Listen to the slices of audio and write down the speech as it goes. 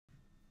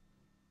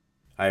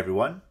Hi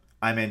everyone,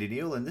 I'm Andy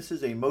Neal and this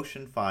is a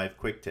Motion 5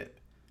 quick tip.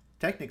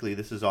 Technically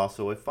this is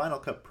also a Final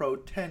Cut Pro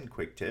 10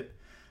 quick tip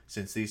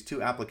since these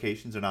two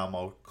applications are now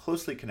more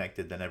closely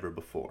connected than ever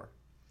before.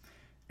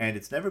 And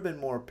it's never been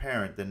more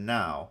apparent than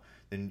now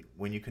than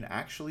when you can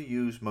actually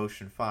use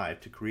Motion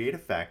 5 to create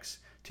effects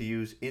to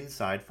use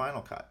inside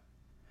Final Cut.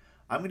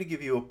 I'm going to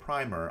give you a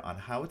primer on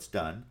how it's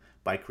done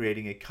by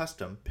creating a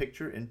custom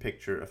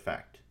picture-in-picture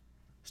effect.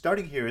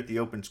 Starting here at the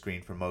open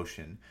screen for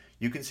Motion,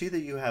 you can see that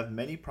you have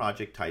many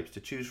project types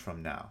to choose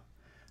from now.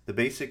 The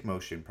basic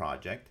Motion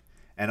project,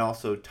 and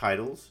also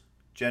titles,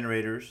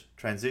 generators,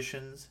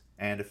 transitions,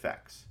 and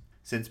effects.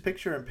 Since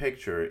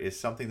picture-in-picture is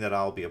something that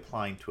I'll be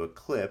applying to a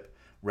clip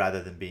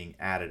rather than being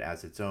added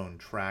as its own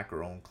track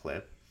or own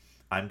clip,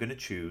 I'm going to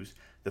choose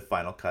the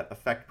Final Cut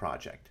Effect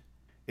project.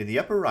 In the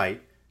upper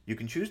right, you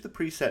can choose the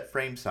preset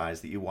frame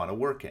size that you want to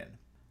work in.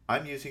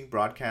 I'm using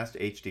Broadcast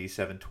HD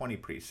 720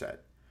 preset.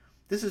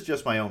 This is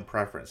just my own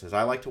preference as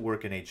I like to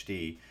work in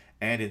HD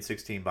and in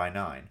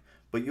 16:9,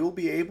 but you'll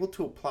be able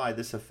to apply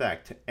this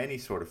effect to any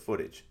sort of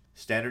footage,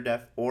 standard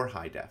def or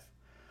high def.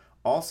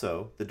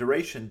 Also, the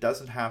duration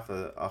doesn't have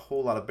a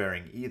whole lot of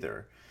bearing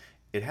either.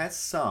 It has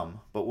some,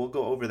 but we'll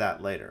go over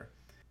that later.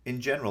 In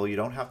general, you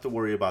don't have to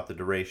worry about the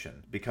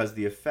duration because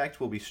the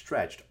effect will be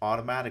stretched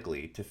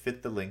automatically to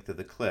fit the length of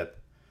the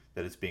clip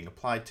that it's being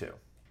applied to.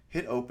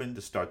 Hit open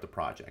to start the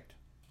project.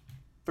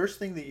 First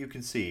thing that you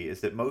can see is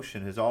that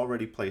Motion has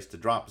already placed a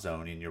drop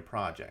zone in your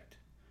project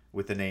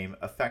with the name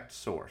Effect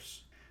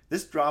Source.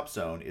 This drop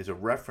zone is a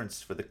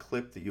reference for the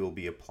clip that you will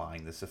be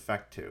applying this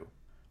effect to.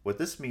 What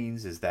this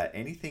means is that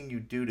anything you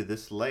do to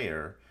this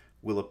layer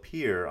will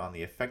appear on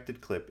the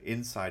affected clip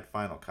inside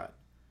Final Cut.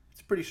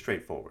 It's pretty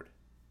straightforward.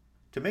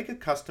 To make a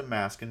custom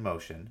mask in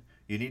Motion,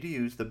 you need to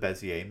use the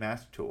Bezier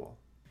Mask tool.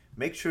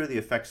 Make sure the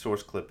Effect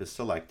Source clip is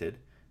selected,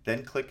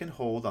 then click and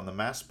hold on the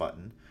Mask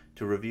button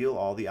to reveal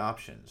all the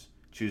options,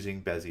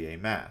 choosing Bezier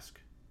Mask.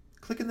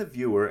 Click in the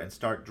viewer and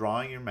start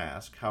drawing your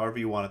mask however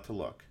you want it to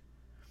look.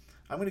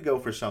 I'm going to go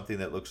for something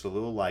that looks a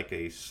little like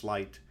a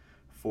slight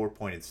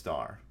four-pointed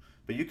star,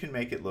 but you can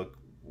make it look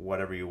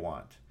whatever you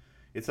want.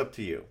 It's up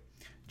to you.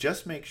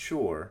 Just make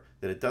sure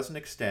that it doesn't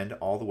extend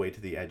all the way to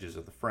the edges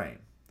of the frame.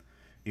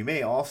 You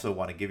may also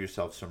want to give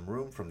yourself some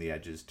room from the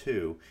edges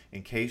too,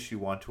 in case you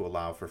want to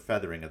allow for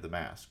feathering of the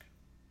mask.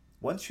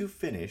 Once you've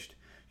finished,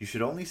 you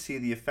should only see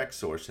the effect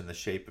source in the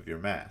shape of your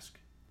mask.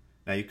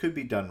 Now you could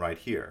be done right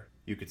here.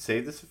 You could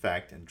save this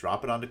effect and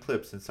drop it onto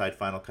clips inside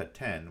Final Cut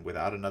 10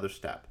 without another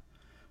step.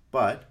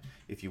 But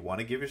if you want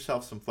to give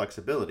yourself some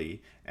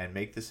flexibility and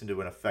make this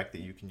into an effect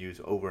that you can use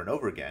over and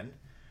over again,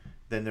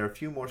 then there are a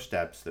few more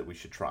steps that we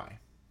should try.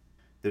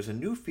 There's a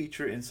new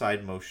feature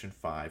inside Motion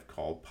 5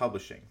 called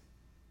Publishing.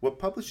 What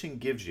Publishing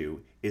gives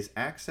you is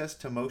access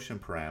to motion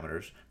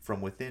parameters from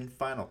within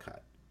Final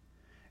Cut.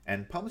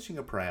 And publishing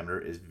a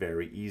parameter is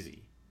very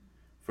easy.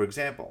 For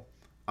example,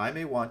 I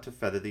may want to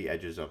feather the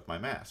edges of my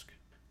mask.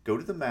 Go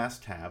to the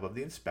Mask tab of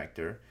the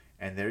inspector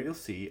and there you'll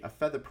see a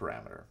feather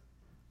parameter.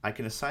 I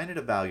can assign it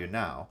a value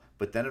now,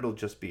 but then it'll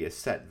just be a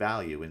set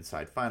value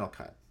inside Final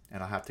Cut,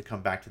 and I'll have to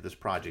come back to this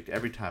project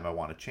every time I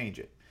want to change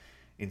it.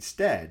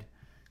 Instead,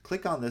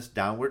 click on this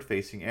downward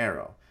facing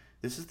arrow.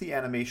 This is the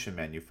animation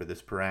menu for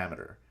this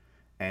parameter,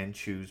 and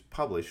choose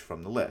Publish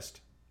from the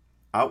list.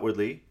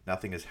 Outwardly,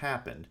 nothing has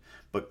happened,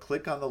 but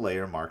click on the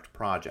layer marked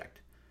Project.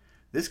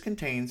 This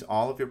contains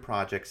all of your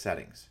project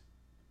settings.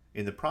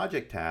 In the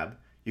Project tab,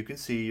 you can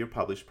see your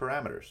published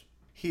parameters.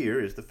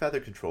 Here is the feather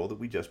control that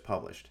we just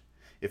published.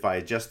 If I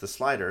adjust the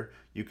slider,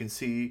 you can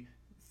see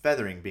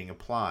feathering being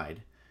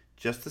applied,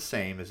 just the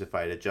same as if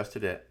I had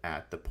adjusted it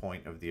at the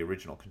point of the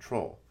original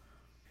control.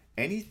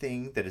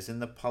 Anything that is in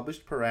the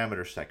Published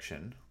Parameter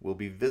section will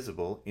be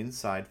visible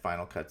inside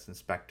Final Cut's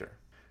inspector.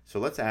 So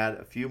let's add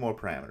a few more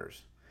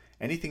parameters.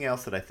 Anything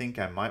else that I think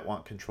I might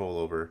want control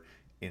over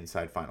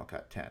inside Final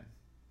Cut 10.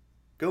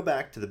 Go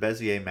back to the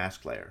Bezier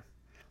mask layer.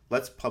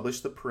 Let's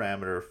publish the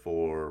parameter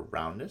for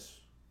roundness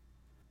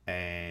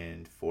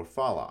and for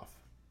fall off.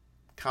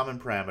 Common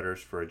parameters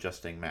for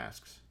adjusting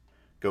masks.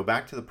 Go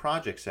back to the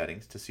project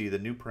settings to see the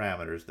new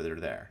parameters that are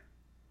there.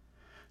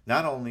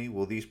 Not only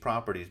will these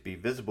properties be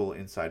visible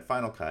inside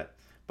Final Cut,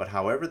 but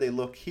however they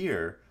look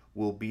here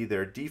will be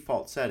their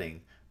default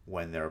setting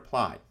when they're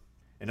applied.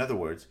 In other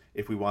words,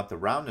 if we want the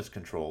roundness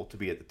control to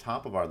be at the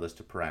top of our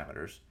list of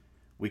parameters,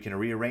 we can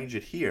rearrange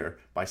it here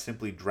by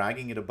simply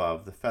dragging it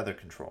above the feather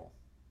control.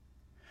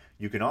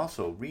 You can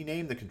also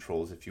rename the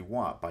controls if you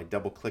want by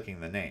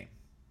double-clicking the name.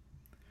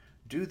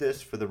 Do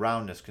this for the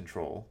roundness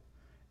control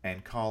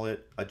and call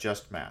it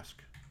Adjust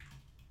Mask,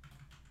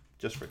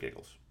 just for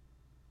giggles.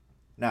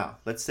 Now,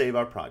 let's save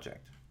our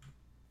project.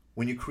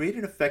 When you create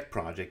an effect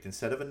project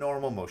instead of a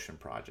normal Motion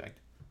project,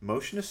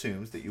 Motion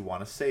assumes that you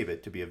want to save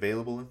it to be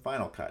available in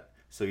Final Cut,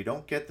 so you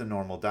don't get the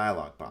normal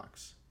dialog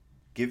box.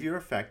 Give your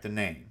effect a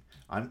name.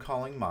 I'm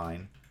calling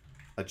mine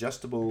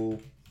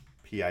Adjustable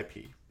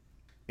PIP.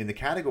 In the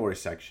Category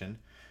section,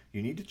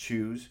 you need to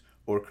choose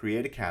or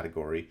create a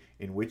category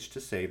in which to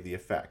save the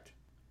effect.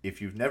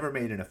 If you've never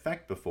made an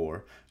effect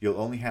before, you'll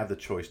only have the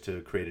choice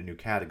to create a new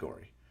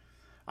category.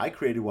 I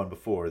created one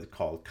before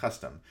called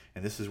Custom,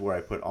 and this is where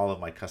I put all of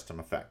my custom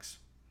effects.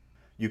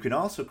 You can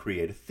also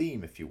create a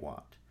theme if you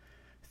want.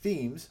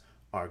 Themes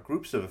are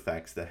groups of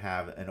effects that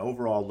have an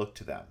overall look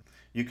to them.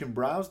 You can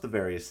browse the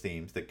various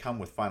themes that come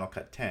with Final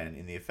Cut 10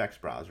 in the effects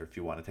browser if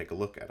you want to take a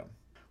look at them.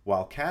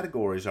 While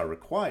categories are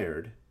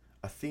required,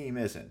 a theme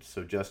isn't,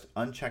 so just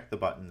uncheck the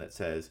button that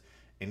says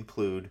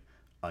Include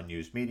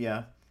Unused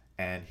Media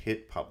and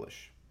hit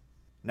Publish.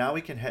 Now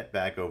we can head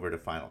back over to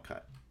Final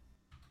Cut.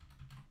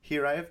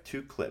 Here I have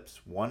two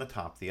clips, one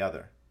atop the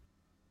other.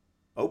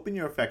 Open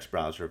your effects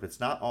browser if it's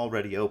not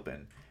already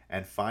open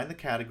and find the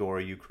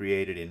category you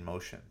created in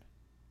Motion.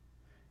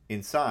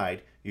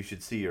 Inside, you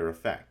should see your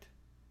effect.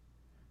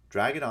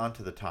 Drag it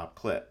onto the top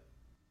clip.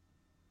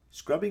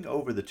 Scrubbing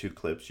over the two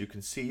clips, you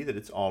can see that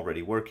it's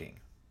already working.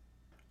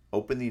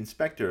 Open the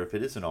inspector if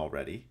it isn't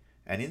already,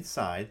 and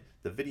inside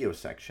the video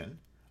section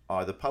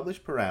are the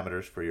published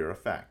parameters for your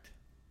effect.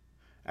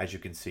 As you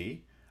can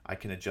see, I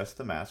can adjust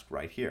the mask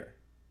right here.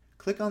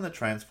 Click on the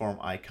transform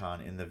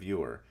icon in the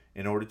viewer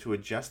in order to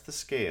adjust the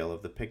scale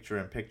of the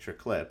picture-in-picture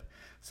clip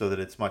so that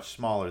it's much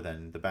smaller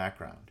than the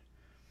background.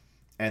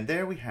 And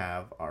there we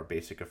have our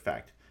basic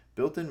effect,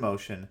 built in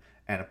Motion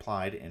and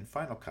applied in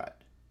Final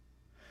Cut.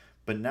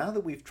 But now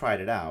that we've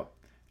tried it out,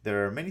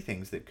 there are many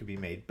things that could be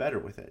made better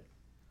with it.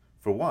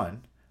 For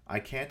one, I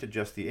can't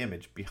adjust the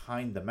image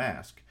behind the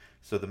mask,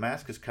 so the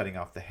mask is cutting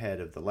off the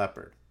head of the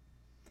leopard.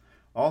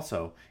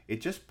 Also, it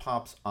just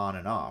pops on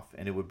and off,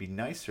 and it would be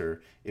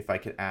nicer if I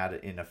could add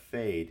in a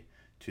fade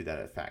to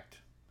that effect.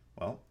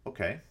 Well,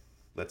 okay,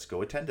 let's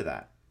go attend to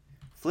that.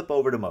 Flip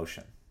over to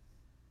Motion.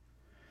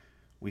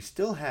 We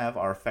still have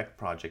our effect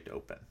project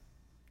open.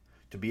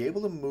 To be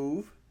able to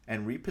move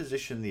and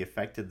reposition the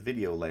affected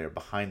video layer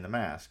behind the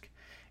mask,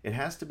 it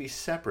has to be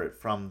separate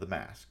from the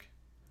mask.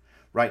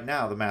 Right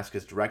now, the mask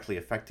is directly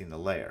affecting the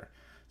layer,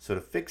 so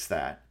to fix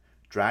that,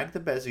 drag the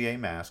Bezier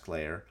mask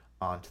layer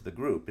onto the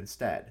group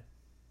instead.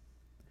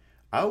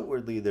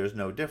 Outwardly, there's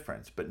no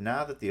difference, but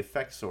now that the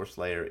effect source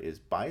layer is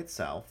by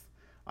itself,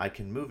 I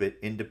can move it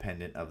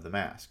independent of the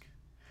mask.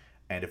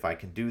 And if I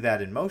can do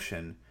that in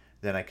Motion,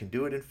 then I can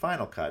do it in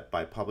Final Cut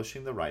by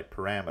publishing the right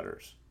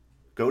parameters.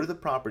 Go to the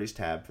Properties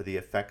tab for the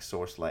effect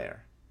source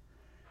layer.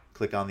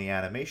 Click on the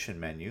Animation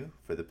menu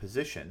for the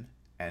position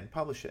and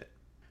publish it.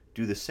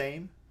 Do the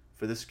same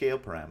for the scale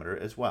parameter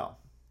as well.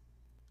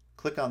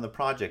 Click on the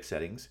Project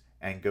Settings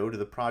and go to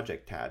the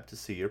Project tab to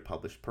see your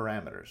published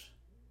parameters.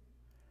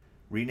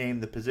 Rename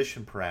the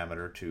position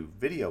parameter to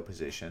Video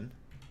Position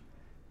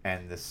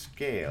and the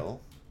scale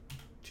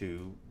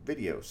to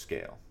Video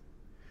Scale.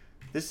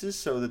 This is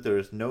so that there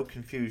is no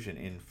confusion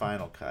in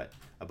Final Cut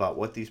about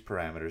what these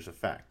parameters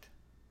affect.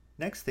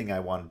 Next thing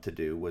I wanted to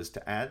do was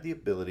to add the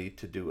ability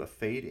to do a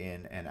fade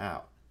in and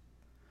out.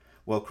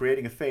 Well,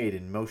 creating a fade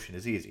in Motion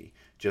is easy.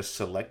 Just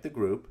select the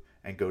group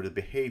and go to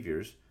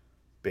Behaviors,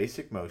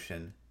 Basic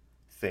Motion,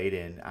 Fade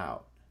In,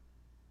 Out.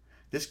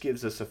 This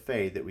gives us a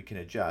fade that we can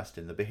adjust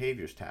in the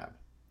Behaviors tab.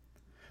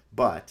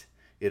 But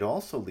it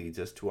also leads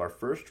us to our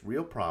first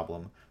real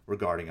problem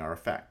regarding our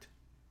effect.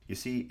 You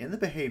see, in the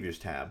Behaviors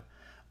tab,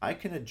 I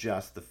can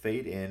adjust the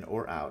fade in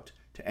or out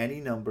to any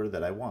number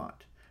that I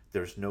want.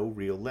 There's no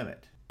real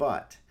limit.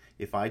 But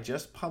if I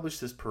just publish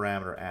this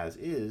parameter as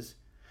is,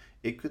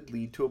 it could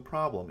lead to a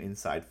problem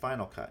inside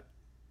Final Cut.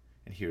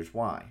 And here's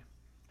why.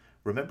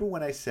 Remember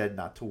when I said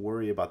not to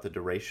worry about the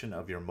duration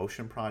of your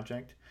Motion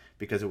project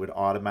because it would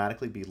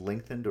automatically be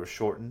lengthened or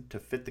shortened to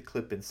fit the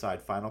clip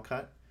inside Final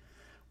Cut?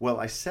 Well,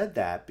 I said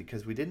that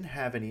because we didn't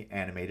have any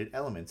animated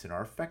elements in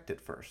our effect at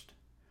first.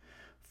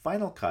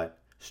 Final Cut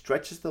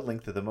stretches the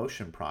length of the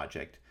Motion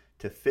project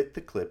to fit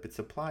the clip it's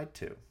applied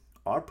to.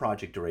 Our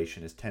project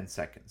duration is 10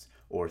 seconds,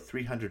 or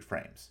 300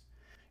 frames.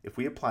 If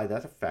we apply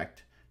that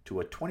effect to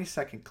a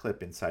 20-second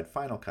clip inside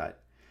Final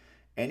Cut,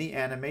 any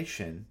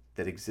animation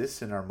that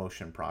exists in our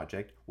Motion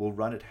project will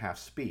run at half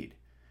speed,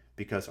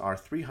 because our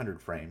 300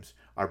 frames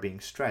are being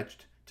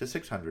stretched to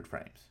 600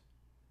 frames.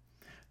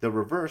 The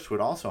reverse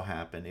would also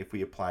happen if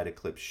we applied a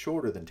clip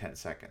shorter than 10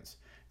 seconds.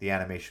 The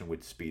animation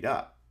would speed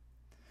up.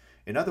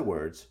 In other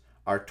words,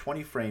 our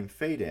 20-frame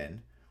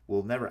fade-in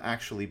will never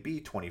actually be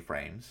 20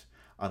 frames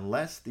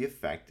unless the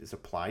effect is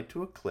applied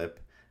to a clip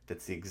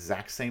that's the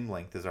exact same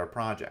length as our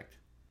project.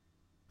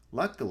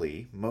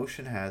 Luckily,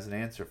 Motion has an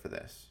answer for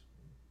this.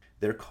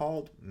 They're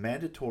called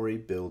mandatory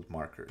build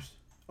markers.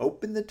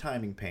 Open the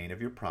timing pane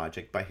of your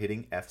project by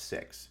hitting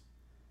F6.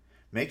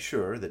 Make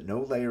sure that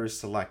no layer is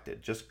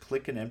selected. Just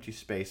click an empty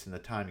space in the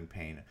timing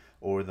pane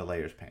or in the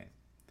layers pane.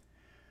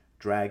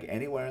 Drag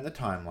anywhere in the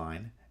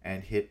timeline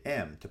and hit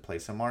M to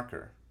place a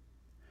marker.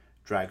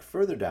 Drag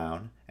further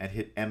down and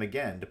hit M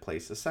again to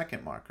place a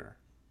second marker.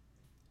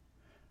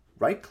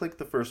 Right-click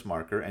the first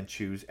marker and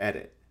choose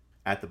Edit.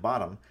 At the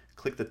bottom,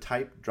 click the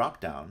Type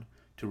drop-down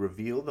to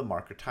reveal the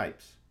marker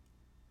types.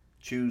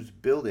 Choose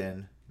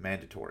Build-in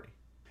Mandatory.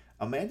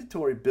 A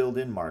mandatory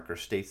build-in marker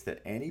states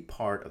that any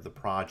part of the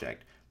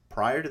project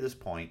prior to this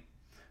point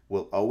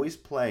will always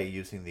play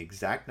using the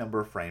exact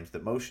number of frames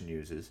that Motion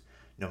uses,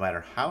 no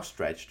matter how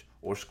stretched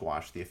or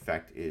squashed the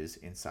effect is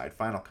inside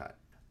Final Cut.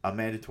 A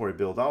mandatory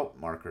build out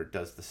marker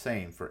does the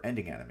same for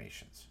ending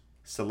animations.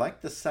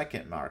 Select the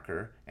second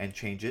marker and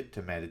change it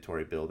to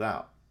mandatory build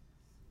out.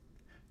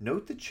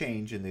 Note the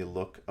change in the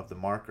look of the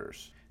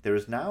markers. There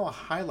is now a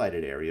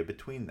highlighted area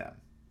between them.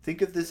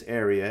 Think of this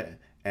area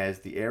as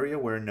the area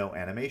where no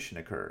animation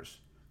occurs,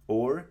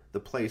 or the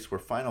place where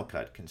Final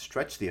Cut can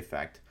stretch the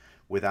effect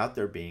without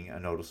there being a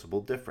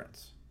noticeable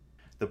difference.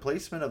 The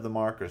placement of the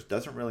markers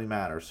doesn't really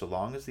matter so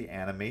long as the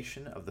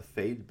animation of the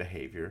fade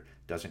behavior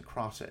doesn't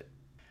cross it.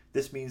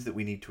 This means that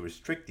we need to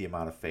restrict the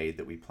amount of fade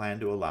that we plan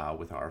to allow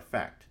with our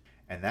effect.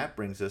 And that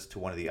brings us to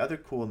one of the other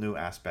cool new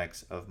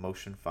aspects of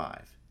Motion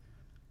 5,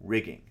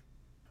 rigging.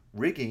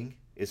 Rigging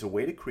is a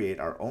way to create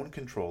our own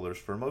controllers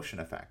for motion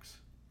effects.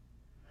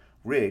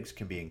 Rigs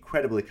can be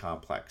incredibly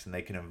complex and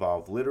they can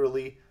involve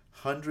literally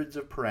hundreds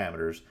of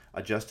parameters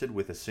adjusted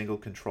with a single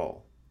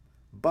control.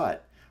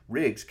 But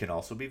rigs can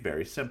also be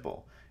very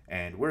simple,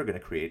 and we're going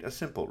to create a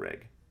simple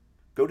rig.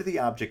 Go to the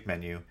Object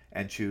menu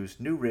and choose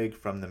New Rig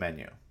from the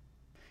menu.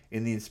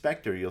 In the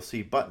inspector, you'll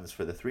see buttons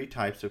for the three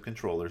types of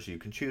controllers you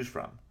can choose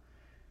from.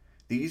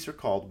 These are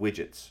called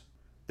widgets.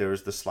 There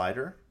is the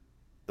slider,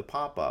 the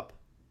pop-up,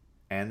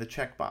 and the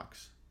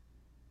checkbox.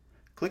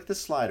 Click the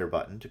slider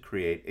button to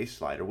create a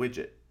slider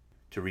widget.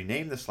 To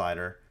rename the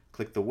slider,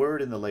 click the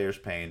word in the Layers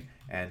pane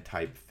and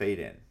type Fade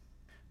In.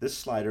 This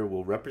slider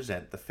will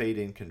represent the Fade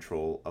In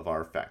control of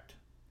our effect.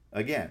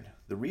 Again,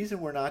 the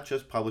reason we're not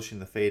just publishing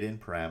the Fade In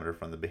parameter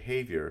from the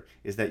behavior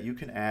is that you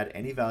can add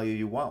any value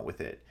you want with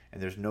it,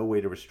 and there's no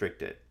way to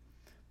restrict it.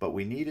 But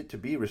we need it to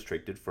be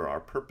restricted for our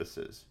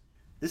purposes.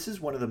 This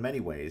is one of the many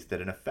ways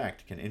that an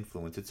effect can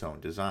influence its own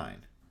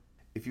design.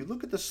 If you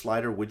look at the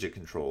slider widget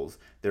controls,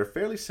 they're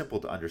fairly simple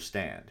to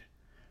understand.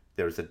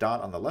 There's a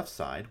dot on the left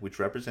side, which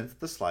represents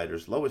the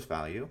slider's lowest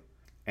value,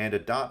 and a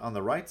dot on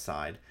the right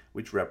side,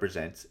 which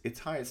represents its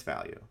highest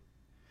value.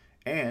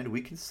 And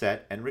we can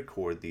set and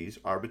record these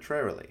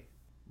arbitrarily.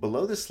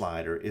 Below the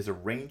slider is a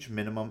range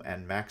minimum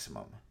and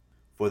maximum.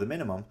 For the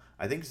minimum,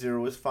 I think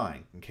 0 is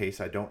fine in case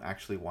I don't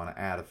actually want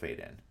to add a fade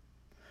in.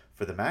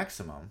 For the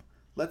maximum,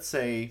 let's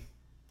say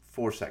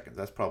 4 seconds.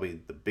 That's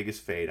probably the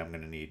biggest fade I'm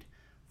going to need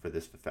for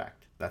this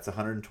effect. That's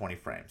 120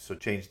 frames, so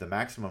change the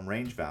maximum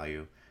range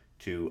value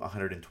to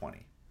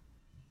 120.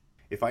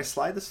 If I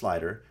slide the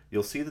slider,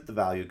 you'll see that the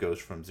value goes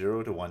from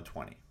 0 to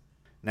 120.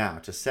 Now,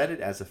 to set it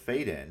as a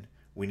fade in,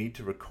 we need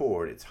to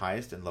record its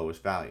highest and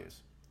lowest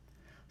values.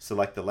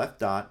 Select the left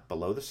dot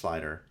below the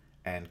slider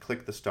and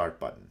click the Start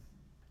button.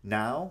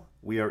 Now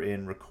we are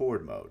in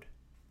record mode.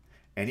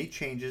 Any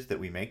changes that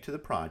we make to the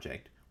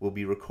project will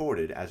be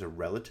recorded as a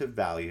relative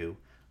value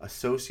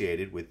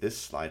associated with this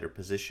slider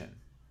position.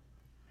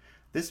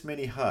 This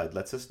mini HUD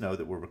lets us know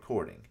that we're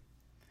recording.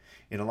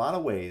 In a lot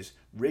of ways,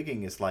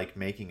 rigging is like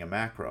making a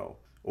macro,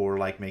 or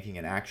like making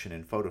an action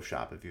in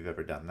Photoshop if you've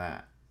ever done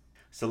that.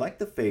 Select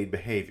the fade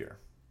behavior.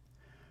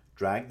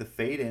 Drag the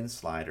fade in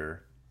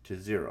slider to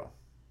 0.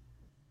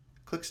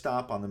 Click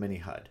Stop on the mini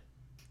HUD.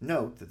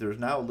 Note that there is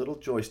now a little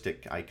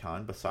joystick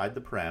icon beside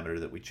the parameter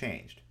that we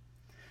changed.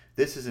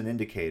 This is an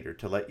indicator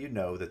to let you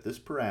know that this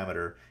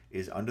parameter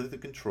is under the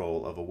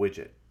control of a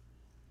widget.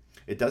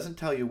 It doesn't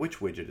tell you which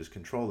widget is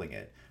controlling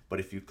it, but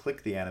if you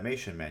click the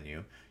animation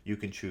menu, you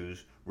can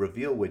choose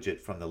Reveal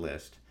Widget from the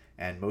list,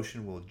 and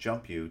Motion will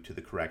jump you to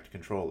the correct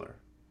controller.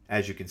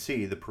 As you can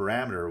see, the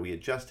parameter we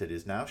adjusted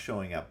is now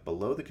showing up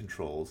below the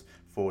controls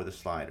for the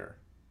slider.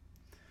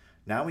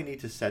 Now we need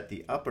to set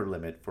the upper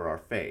limit for our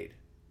fade.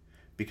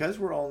 Because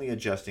we're only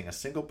adjusting a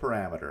single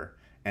parameter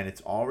and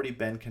it's already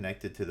been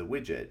connected to the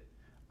widget,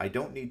 I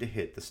don't need to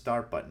hit the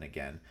Start button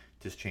again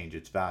to change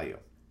its value.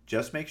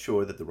 Just make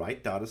sure that the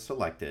right dot is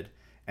selected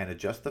and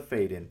adjust the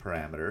fade in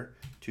parameter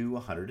to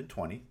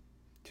 120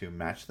 to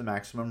match the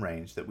maximum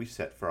range that we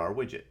set for our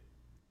widget.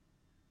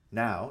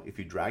 Now, if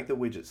you drag the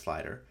widget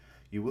slider,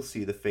 you will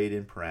see the fade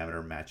in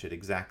parameter match it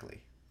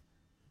exactly.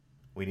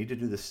 We need to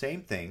do the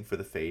same thing for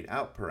the fade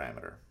out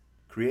parameter.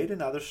 Create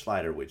another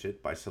slider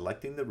widget by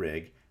selecting the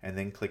rig and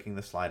then clicking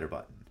the slider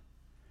button.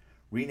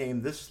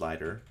 Rename this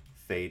slider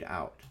Fade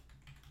Out.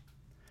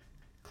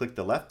 Click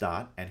the left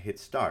dot and hit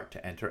Start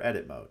to enter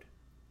edit mode.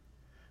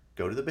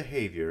 Go to the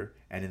behavior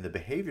and in the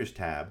Behaviors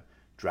tab,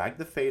 drag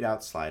the Fade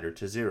Out slider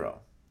to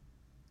 0.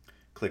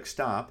 Click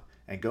Stop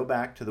and go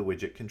back to the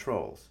widget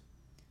controls.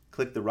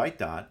 Click the right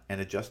dot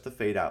and adjust the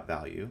fade out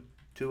value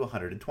to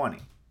 120.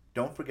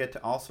 Don't forget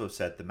to also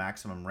set the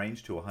maximum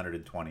range to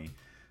 120,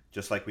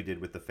 just like we did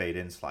with the fade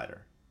in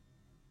slider.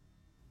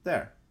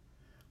 There.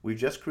 We've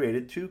just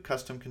created two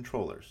custom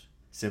controllers.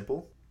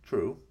 Simple,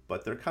 true,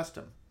 but they're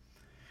custom.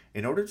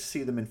 In order to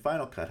see them in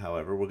Final Cut,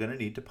 however, we're going to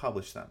need to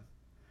publish them.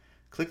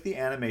 Click the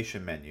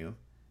animation menu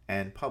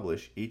and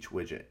publish each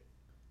widget.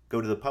 Go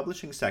to the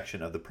publishing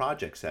section of the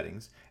project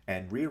settings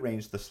and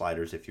rearrange the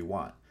sliders if you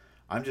want.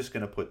 I'm just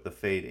going to put the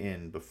fade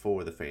in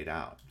before the fade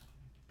out.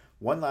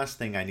 One last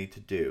thing I need to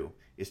do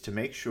is to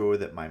make sure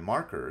that my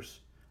markers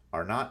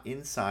are not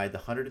inside the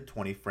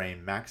 120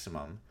 frame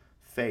maximum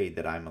fade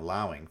that I'm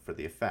allowing for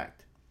the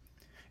effect.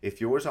 If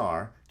yours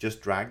are,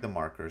 just drag the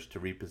markers to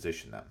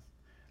reposition them.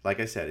 Like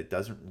I said, it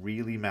doesn't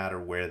really matter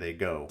where they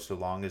go so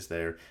long as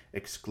they're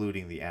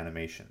excluding the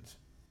animations.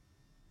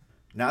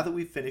 Now that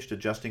we've finished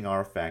adjusting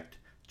our effect,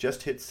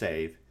 just hit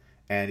save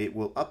and it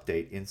will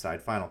update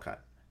inside Final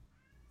Cut.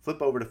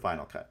 Flip over to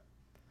Final Cut.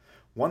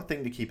 One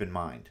thing to keep in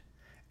mind,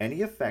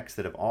 any effects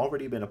that have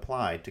already been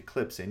applied to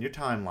clips in your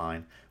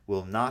timeline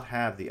will not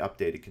have the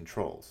updated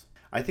controls.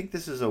 I think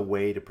this is a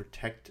way to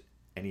protect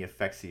any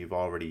effects that you've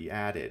already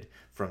added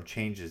from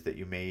changes that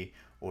you may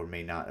or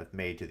may not have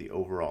made to the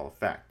overall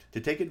effect.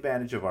 To take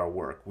advantage of our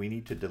work, we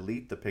need to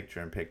delete the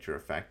picture-in-picture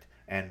effect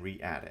and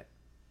re-add it.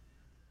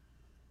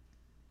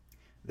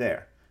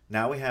 There,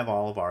 now we have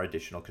all of our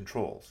additional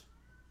controls.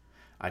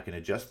 I can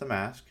adjust the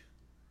mask,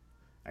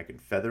 I can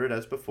feather it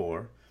as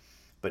before,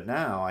 but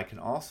now I can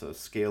also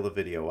scale the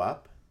video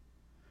up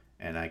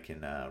and I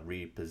can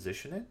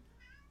reposition it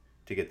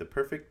to get the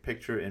perfect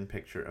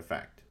picture-in-picture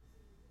effect.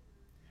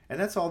 And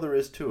that's all there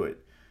is to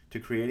it, to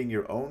creating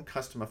your own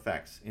custom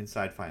effects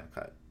inside Final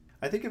Cut.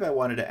 I think if I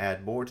wanted to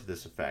add more to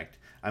this effect,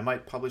 I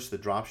might publish the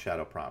drop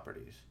shadow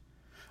properties.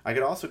 I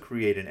could also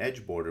create an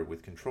edge border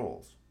with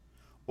controls.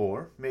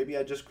 Or maybe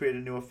I just create a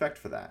new effect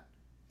for that.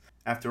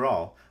 After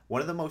all, one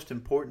of the most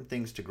important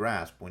things to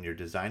grasp when you're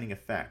designing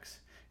effects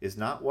is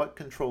not what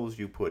controls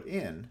you put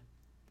in,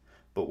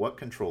 but what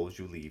controls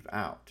you leave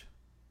out.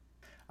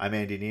 I'm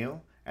Andy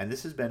Neal, and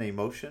this has been a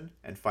Motion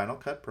and Final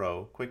Cut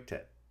Pro Quick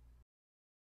Tip.